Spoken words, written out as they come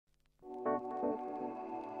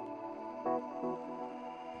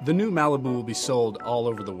The new Malibu will be sold all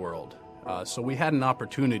over the world. So we had an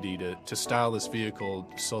opportunity to style this vehicle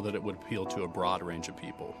so that it would appeal to a broad range of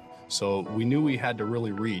people. So we knew we had to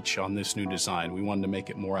really reach on this new design. We wanted to make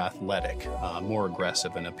it more athletic, more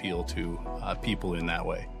aggressive, and appeal to people in that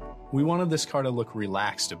way. We wanted this car to look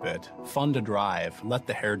relaxed a bit, fun to drive, let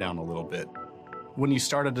the hair down a little bit. When you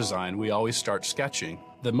start a design, we always start sketching.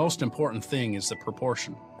 The most important thing is the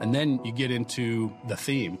proportion. And then you get into the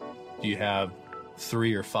theme. You have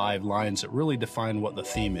 3 or 5 lines that really define what the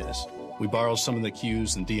theme is. We borrow some of the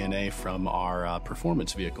cues and DNA from our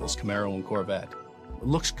performance vehicles, Camaro and Corvette. It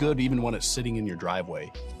looks good even when it's sitting in your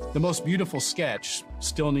driveway. The most beautiful sketch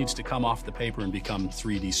still needs to come off the paper and become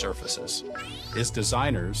 3D surfaces. As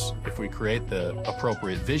designers, if we create the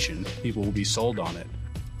appropriate vision, people will be sold on it.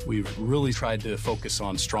 We've really tried to focus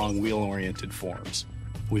on strong wheel-oriented forms.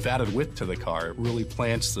 We've added width to the car. It really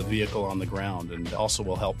plants the vehicle on the ground and also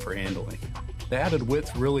will help for handling. The added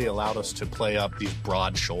width really allowed us to play up these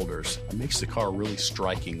broad shoulders. It makes the car really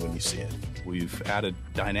striking when you see it. We've added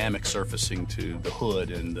dynamic surfacing to the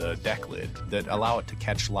hood and the deck lid that allow it to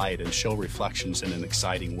catch light and show reflections in an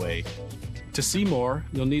exciting way. To see more,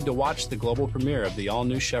 you'll need to watch the global premiere of the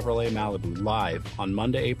all-new Chevrolet Malibu live on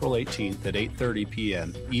Monday, April 18th at 8:30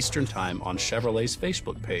 p.m. Eastern Time on Chevrolet's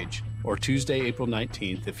Facebook page, or Tuesday, April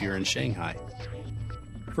 19th if you're in Shanghai.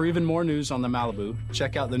 For even more news on the Malibu,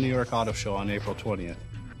 check out the New York Auto Show on April 20th.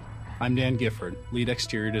 I'm Dan Gifford, lead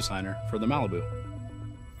exterior designer for the Malibu.